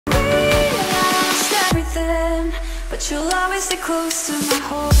you'll always stay close to my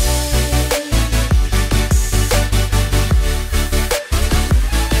heart.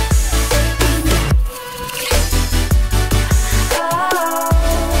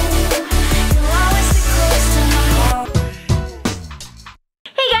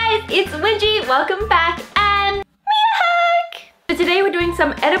 It's Wengie, welcome back, and me a hug! So today we're doing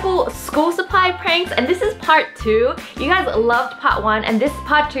some edible school supply pranks, and this is part 2. You guys loved part 1, and this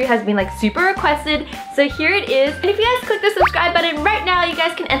part 2 has been like super requested, so here it is. And if you guys click the subscribe button right now, you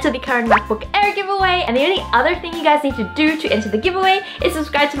guys can enter the current MacBook Air giveaway, and the only other thing you guys need to do to enter the giveaway is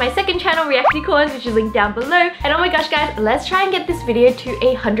subscribe to my second channel, Reacticorns, which is linked down below. And oh my gosh guys, let's try and get this video to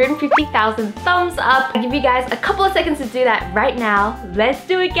 150,000 thumbs up. I'll give you guys a couple of seconds to do that right now. Let's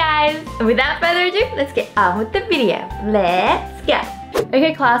do it guys! And without further ado, let's get on with the video. Let's go!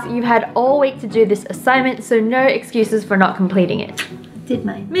 Okay class, you've had all week to do this assignment, so no excuses for not completing it. Did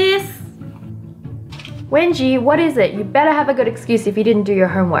mine. Miss! Wengie, what is it? You better have a good excuse if you didn't do your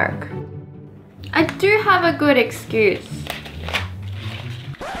homework. I do have a good excuse.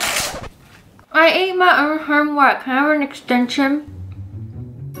 I ate my own homework. Can I have an extension?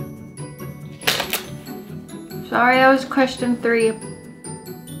 Sorry, that was question 3.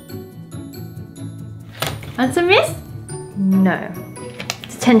 Answer, miss? No.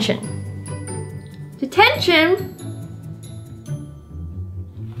 Detention. Detention?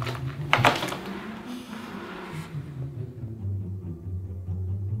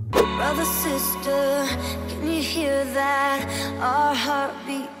 Brother, sister, can you hear that? Our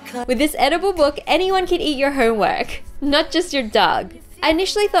heartbeat. With this edible book, anyone can eat your homework, not just your dog. I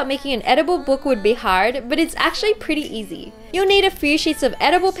initially thought making an edible book would be hard, but it's actually pretty easy. You'll need a few sheets of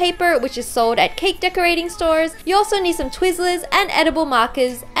edible paper, which is sold at cake decorating stores. You also need some Twizzlers and edible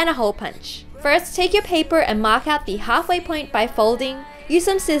markers and a hole punch. First, take your paper and mark out the halfway point by folding. Use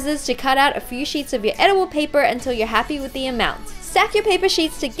some scissors to cut out a few sheets of your edible paper until you're happy with the amount. Stack your paper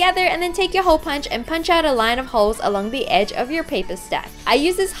sheets together and then take your hole punch and punch out a line of holes along the edge of your paper stack. I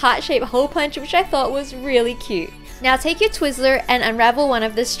used this heart-shaped hole punch, which I thought was really cute. Now take your Twizzler and unravel one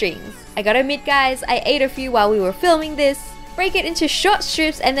of the strings. I gotta admit guys, I ate a few while we were filming this. Break it into short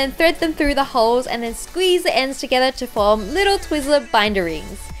strips and then thread them through the holes and then squeeze the ends together to form little Twizzler binder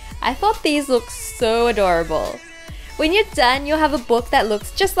rings. I thought these looked so adorable. When you're done, you'll have a book that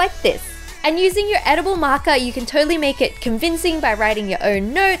looks just like this. And using your edible marker, you can totally make it convincing by writing your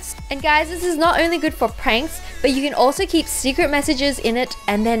own notes. And guys, this is not only good for pranks, but you can also keep secret messages in it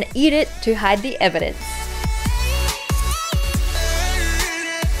and then eat it to hide the evidence.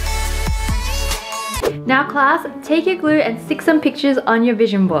 Now class, take your glue and stick some pictures on your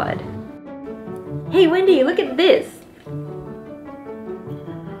vision board. Hey Wendy, look at this!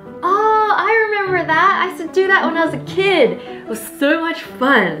 Oh, I remember that! I used to do that when I was a kid! It was so much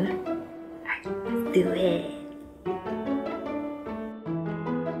fun! Alright, let's do it!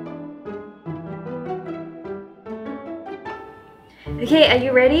 Okay, are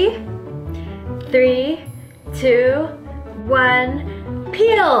you ready? 3, 2, 1,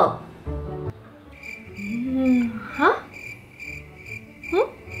 peel! Huh?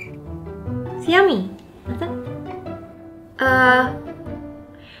 It's yummy. What's that?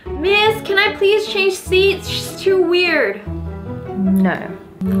 Miss, can I please change seats? She's too weird. No.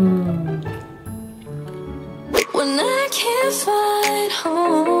 When I can't find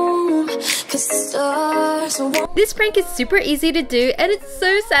home, 'cause the stars won't. This prank is super easy to do, and it's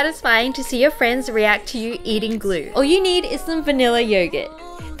so satisfying to see your friends react to you eating glue. All you need is some vanilla yogurt.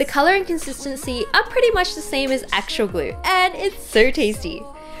 The color and consistency are pretty much the same as actual glue, and it's so tasty.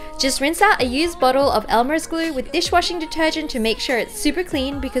 Just rinse out a used bottle of Elmer's glue with dishwashing detergent to make sure it's super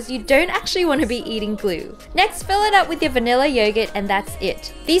clean because you don't actually want to be eating glue. Next, fill it up with your vanilla yogurt and that's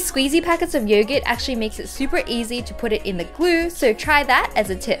it. These squeezy packets of yogurt actually makes it super easy to put it in the glue, so try that as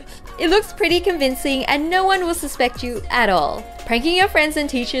a tip. It looks pretty convincing and no one will suspect you at all. Pranking your friends and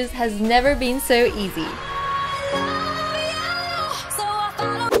teachers has never been so easy.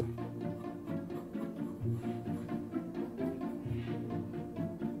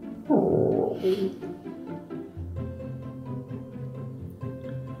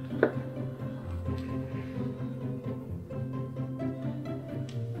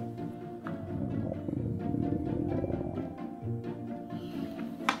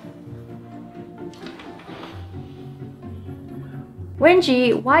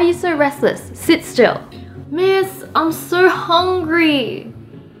 Wengie, why are you so restless? Sit still. Miss, I'm so hungry.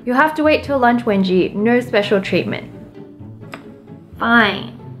 You'll have to wait till lunch, Wengie. No special treatment.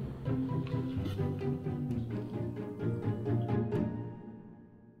 Fine.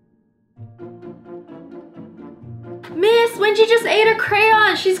 Miss, Wengie just ate her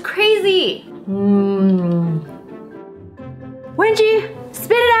crayon. She's crazy. Wengie,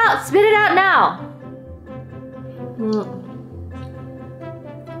 spit it out! Spit it out now!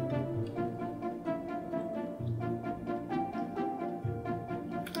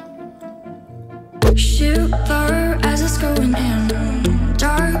 Sugar as it's going in,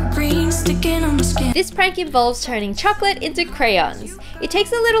 dark green sticking on the skin. This prank involves turning chocolate into crayons. It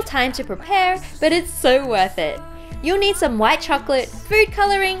takes a little time to prepare, but it's so worth it. You'll need some white chocolate, food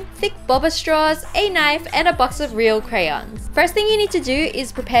coloring, thick boba straws, a knife, and a box of real crayons. First thing you need to do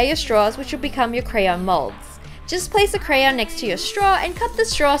is prepare your straws, which will become your crayon molds. Just place a crayon next to your straw and cut the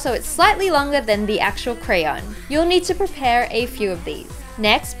straw so it's slightly longer than the actual crayon. You'll need to prepare a few of these.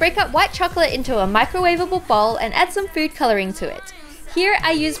 Next, break up white chocolate into a microwavable bowl and add some food coloring to it. Here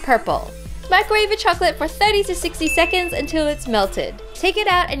I use purple. Microwave your chocolate for 30 to 60 seconds until it's melted. Take it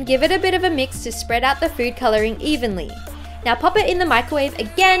out and give it a bit of a mix to spread out the food coloring evenly. Now pop it in the microwave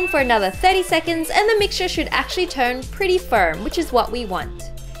again for another 30 seconds and the mixture should actually turn pretty firm, which is what we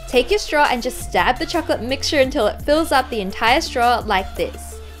want. Take your straw and just stab the chocolate mixture until it fills up the entire straw like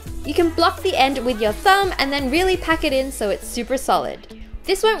this. You can block the end with your thumb and then really pack it in so it's super solid.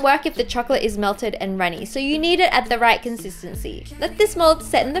 This won't work if the chocolate is melted and runny, so you need it at the right consistency. Let this mold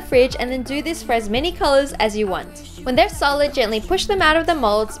set in the fridge and then do this for as many colors as you want. When they're solid, gently push them out of the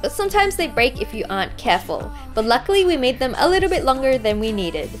molds, but sometimes they break if you aren't careful. But luckily we made them a little bit longer than we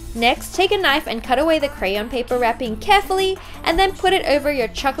needed. Next, take a knife and cut away the crayon paper wrapping carefully, and then put it over your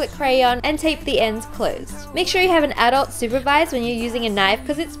chocolate crayon and tape the ends closed. Make sure you have an adult supervise when you're using a knife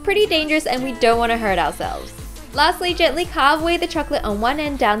because it's pretty dangerous and we don't want to hurt ourselves. Lastly, gently carve away the chocolate on one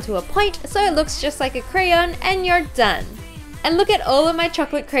end down to a point so it looks just like a crayon and you're done. And look at all of my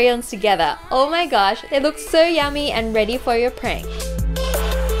chocolate crayons together. Oh my gosh, they look so yummy and ready for your prank.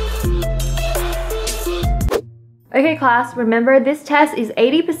 Okay class, remember this test is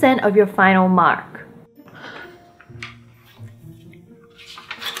 80% of your final mark.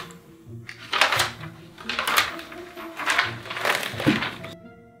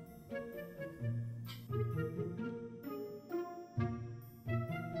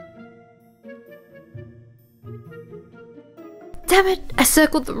 Damn it, I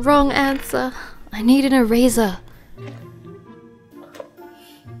circled the wrong answer. I need an eraser.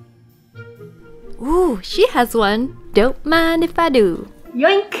 Ooh, she has one. Don't mind if I do.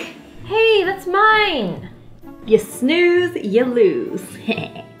 Yoink! Hey, that's mine! You snooze, you lose.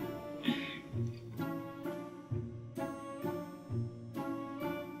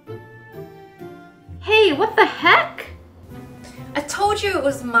 Hey, what the heck? I told you it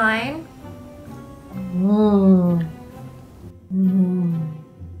was mine.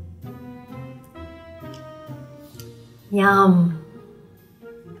 Yum.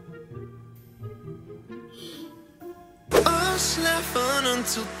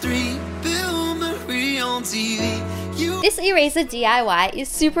 This eraser DIY is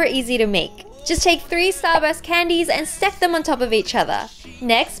super easy to make. Just take 3 Starburst candies and stack them on top of each other.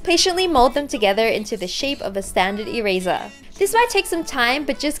 Next, patiently mold them together into the shape of a standard eraser. This might take some time,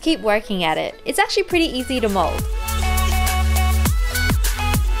 but just keep working at it. It's actually pretty easy to mold.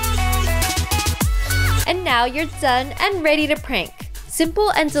 And now you're done and ready to prank.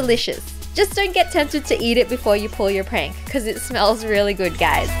 Simple and delicious. Just don't get tempted to eat it before you pull your prank, because it smells really good,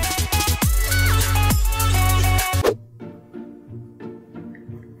 guys.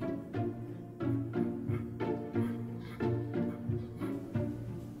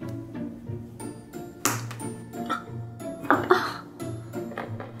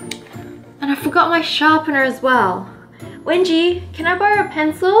 And I forgot my sharpener as well. Wengie, can I borrow a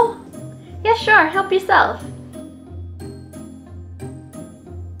pencil? Yeah, sure, help yourself.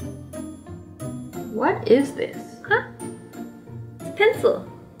 What is this? Huh? It's a pencil.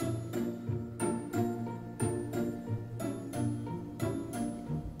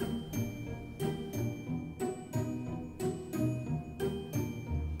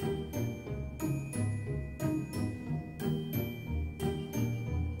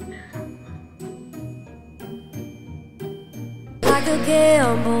 Like a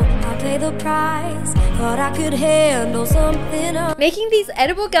gamble, I pay the price. Thought I could handle something else. Making these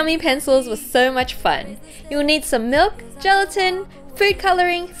edible gummy pencils was so much fun. You'll need some milk, gelatin, food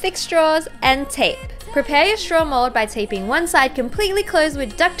coloring, thick straws, and tape. Prepare your straw mold by taping one side completely closed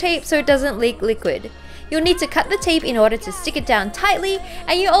with duct tape so it doesn't leak liquid. You'll need to cut the tape in order to stick it down tightly,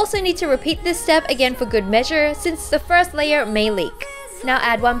 and you also need to repeat this step again for good measure since the first layer may leak. Now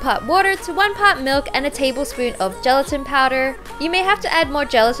add 1 part water to 1 part milk and a tablespoon of gelatin powder. You may have to add more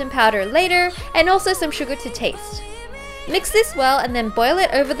gelatin powder later and also some sugar to taste. Mix this well and then boil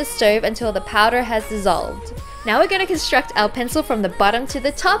it over the stove until the powder has dissolved. Now we're going to construct our pencil from the bottom to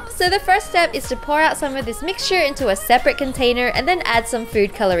the top. So the first step is to pour out some of this mixture into a separate container and then add some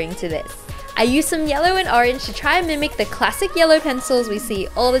food coloring to this. I used some yellow and orange to try and mimic the classic yellow pencils we see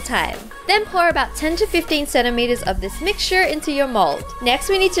all the time. Then pour about 10 to 15 centimeters of this mixture into your mold. Next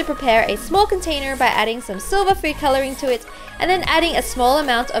we need to prepare a small container by adding some silver food coloring to it and then adding a small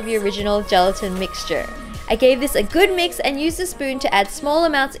amount of your original gelatin mixture. I gave this a good mix and used a spoon to add small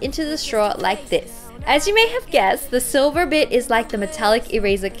amounts into the straw like this. As you may have guessed, the silver bit is like the metallic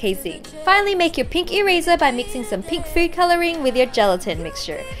eraser casing. Finally, make your pink eraser by mixing some pink food coloring with your gelatin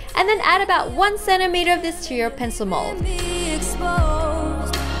mixture. And then add about 1 centimeter of this to your pencil mold. I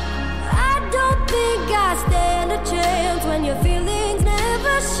don't think I stand a chance when your feelings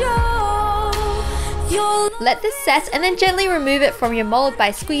never show. Let this set and then gently remove it from your mold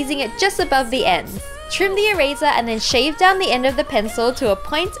by squeezing it just above the ends. Trim the eraser and then shave down the end of the pencil to a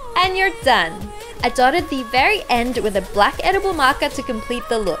point and you're done. I dotted the very end with a black edible marker to complete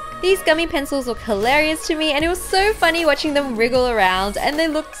the look. These gummy pencils look hilarious to me and it was so funny watching them wriggle around, and they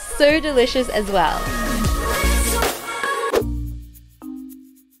look so delicious as well.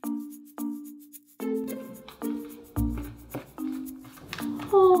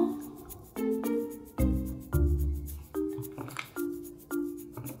 Oh.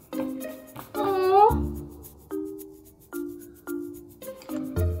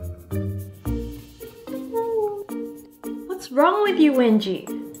 What's wrong with you, Wengie?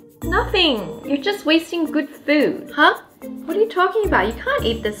 Nothing. You're just wasting good food. Huh? What are you talking about? You can't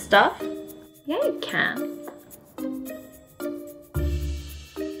eat this stuff. Yeah, you can.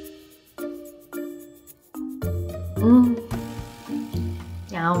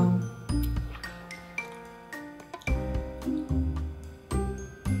 Yum.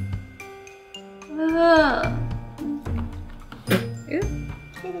 Ugh.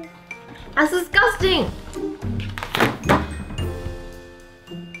 That's disgusting.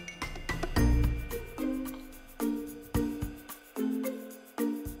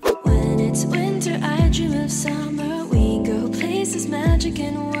 It's winter, I dream of summer. We go places, magic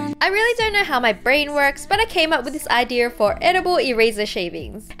and wonder. I really don't know how my brain works, but I came up with this idea for edible eraser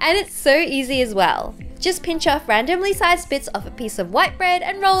shavings. And it's so easy as well. Just pinch off randomly sized bits of a piece of white bread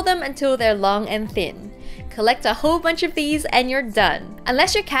and roll them until they're long and thin. Collect a whole bunch of these and you're done.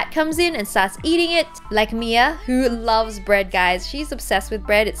 Unless your cat comes in and starts eating it, like Mia, who loves bread, guys. She's obsessed with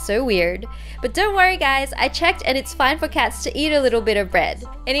bread, it's so weird. But don't worry guys, I checked and it's fine for cats to eat a little bit of bread.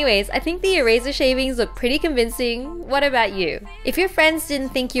 Anyways, I think the eraser shavings look pretty convincing. What about you? If your friends didn't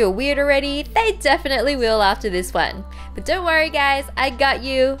think you were weird already, they definitely will after this one. But don't worry guys, I got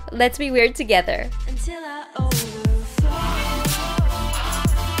you. Let's be weird together. Until I overflow.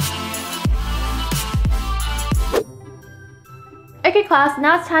 Okay class,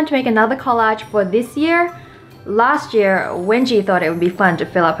 now it's time to make another collage for this year. Last year, Wengie thought it would be fun to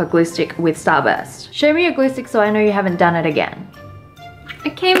fill up her glue stick with Starburst. Show me your glue stick so I know you haven't done it again.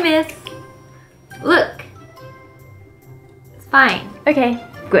 Okay, miss. Look. It's fine. Okay,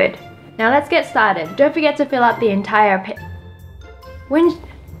 good. Now let's get started. Don't forget to fill up the entire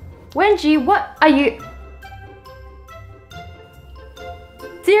Wengie, what are you...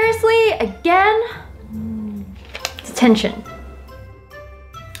 Seriously? Again? Detention.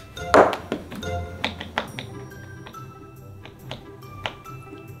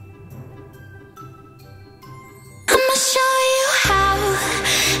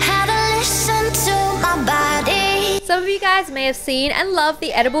 Some of you guys may have seen and love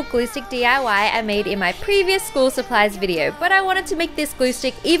the edible glue stick DIY I made in my previous school supplies video, but I wanted to make this glue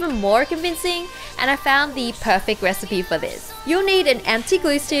stick even more convincing and I found the perfect recipe for this. You'll need an empty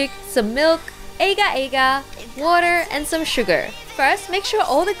glue stick, some milk, agar-agar, water and some sugar. First, make sure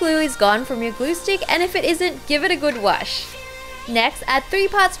all the glue is gone from your glue stick, and if it isn't, give it a good wash. Next, add 3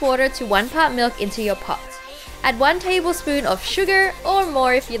 parts water to 1 part milk into your pot. Add 1 tablespoon of sugar, or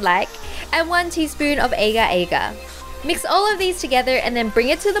more if you like, and 1 teaspoon of agar-agar. Mix all of these together and then bring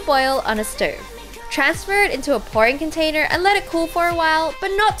it to the boil on a stove. Transfer it into a pouring container and let it cool for a while,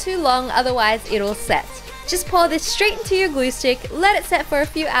 but not too long, otherwise it'll set. Just pour this straight into your glue stick, let it set for a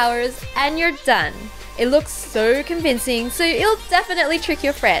few hours, and you're done. It looks so convincing, so it'll definitely trick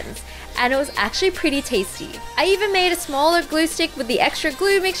your friends. And it was actually pretty tasty. I even made a smaller glue stick with the extra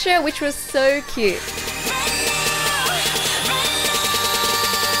glue mixture, which was so cute.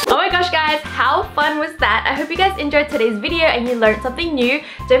 Oh my gosh gosh guys, how fun was that? I hope you guys enjoyed today's video and you learned something new.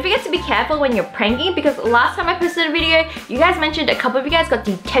 Don't forget to be careful when you're pranking, because last time I posted a video, you guys mentioned a couple of you guys got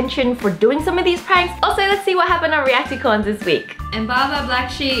detention for doing some of these pranks. Also, let's see what happened on Reacticons this week. And Baba Black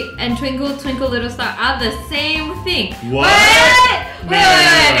Sheep and Twinkle Twinkle Little Star are the same thing. What?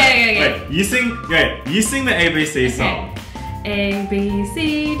 Wait. You sing the ABC song. A, B,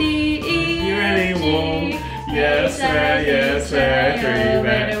 C, D, E, You ready? F, G, Whoa. Yes, sir, yes, sir. Three,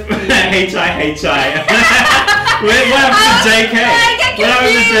 man. H, H-I. What happened to JK? What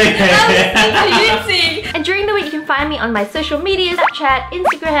happened to JK? And during the week, you can find me on my social media, Snapchat,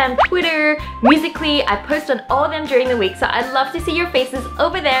 Instagram, Twitter, Musical.ly. I post on all of them during the week, so I'd love to see your faces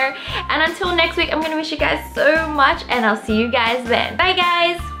over there. And until next week, I'm gonna miss you guys so much, and I'll see you guys then. Bye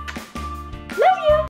guys!